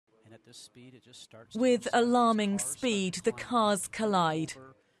With alarming speed, the cars collide.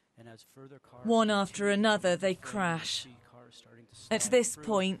 One after another, they crash. At this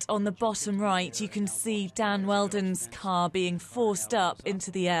point, on the bottom right, you can see Dan Wheldon's car being forced up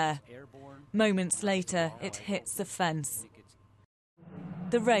into the air. Moments later, it hits a fence.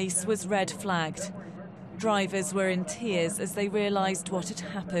 The race was red flagged. Drivers were in tears as they realised what had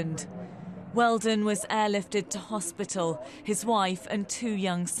happened. Wheldon was airlifted to hospital, his wife and 2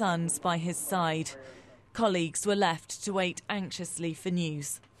 young sons by his side. Colleagues were left to wait anxiously for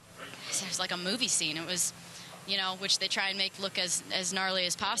news. It was like a movie scene. It was, which they try and make look as gnarly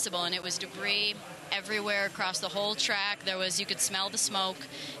as possible. And it was debris everywhere across the whole track. You could smell the smoke.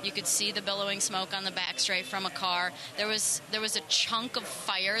 You could see the billowing smoke on the back straight from a car. There was a chunk of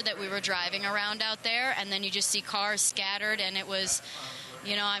fire that we were driving around out there, and then you just see cars scattered, and it was,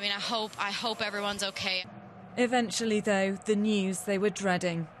 I hope everyone's okay. Eventually, though, the news they were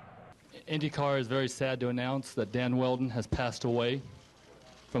dreading. IndyCar is very sad to announce that Dan Wheldon has passed away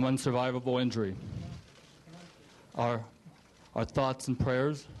from unsurvivable injury. Our thoughts and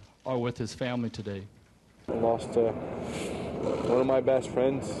prayers are with his family today. I lost one of my best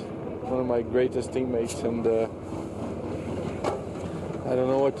friends, one of my greatest teammates, and I don't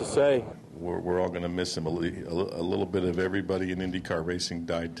know what to say. We're all going to miss him. A little bit of everybody in IndyCar racing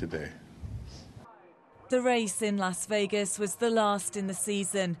died today. The race in Las Vegas was the last in the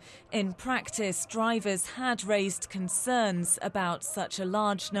season. In practice, drivers had raised concerns about such a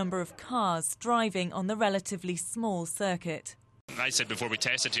large number of cars driving on the relatively small circuit. I said before we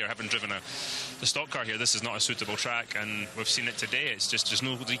tested here, having driven the stock car here, this is not a suitable track, and we've seen it today. It's just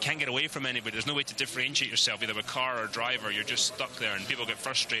you can't get away from anybody. There's no way to differentiate yourself, either with car or driver. You're just stuck there, and people get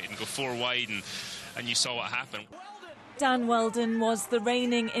frustrated and go 4 wide, and you saw what happened. Dan Wheldon was the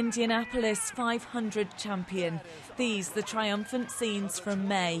reigning Indianapolis 500 champion. These the triumphant scenes from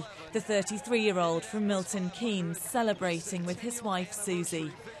May, the 33-year-old from Milton Keynes celebrating with his wife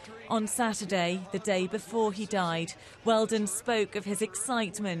Susie. On Saturday, the day before he died, Wheldon spoke of his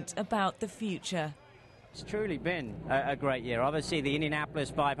excitement about the future. It's truly been a great year. Obviously, the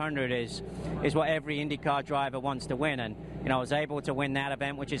Indianapolis 500 is what every IndyCar driver wants to win, and I was able to win that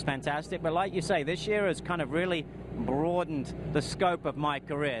event, which is fantastic. But like you say, this year has kind of really broadened the scope of my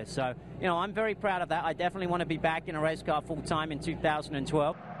career. So, I'm very proud of that. I definitely want to be back in a race car full-time in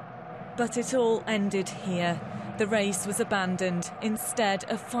 2012. But it all ended here. The race was abandoned. Instead,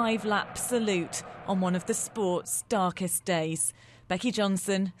 a 5-lap salute on one of the sport's darkest days. Becky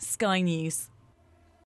Johnson, Sky News.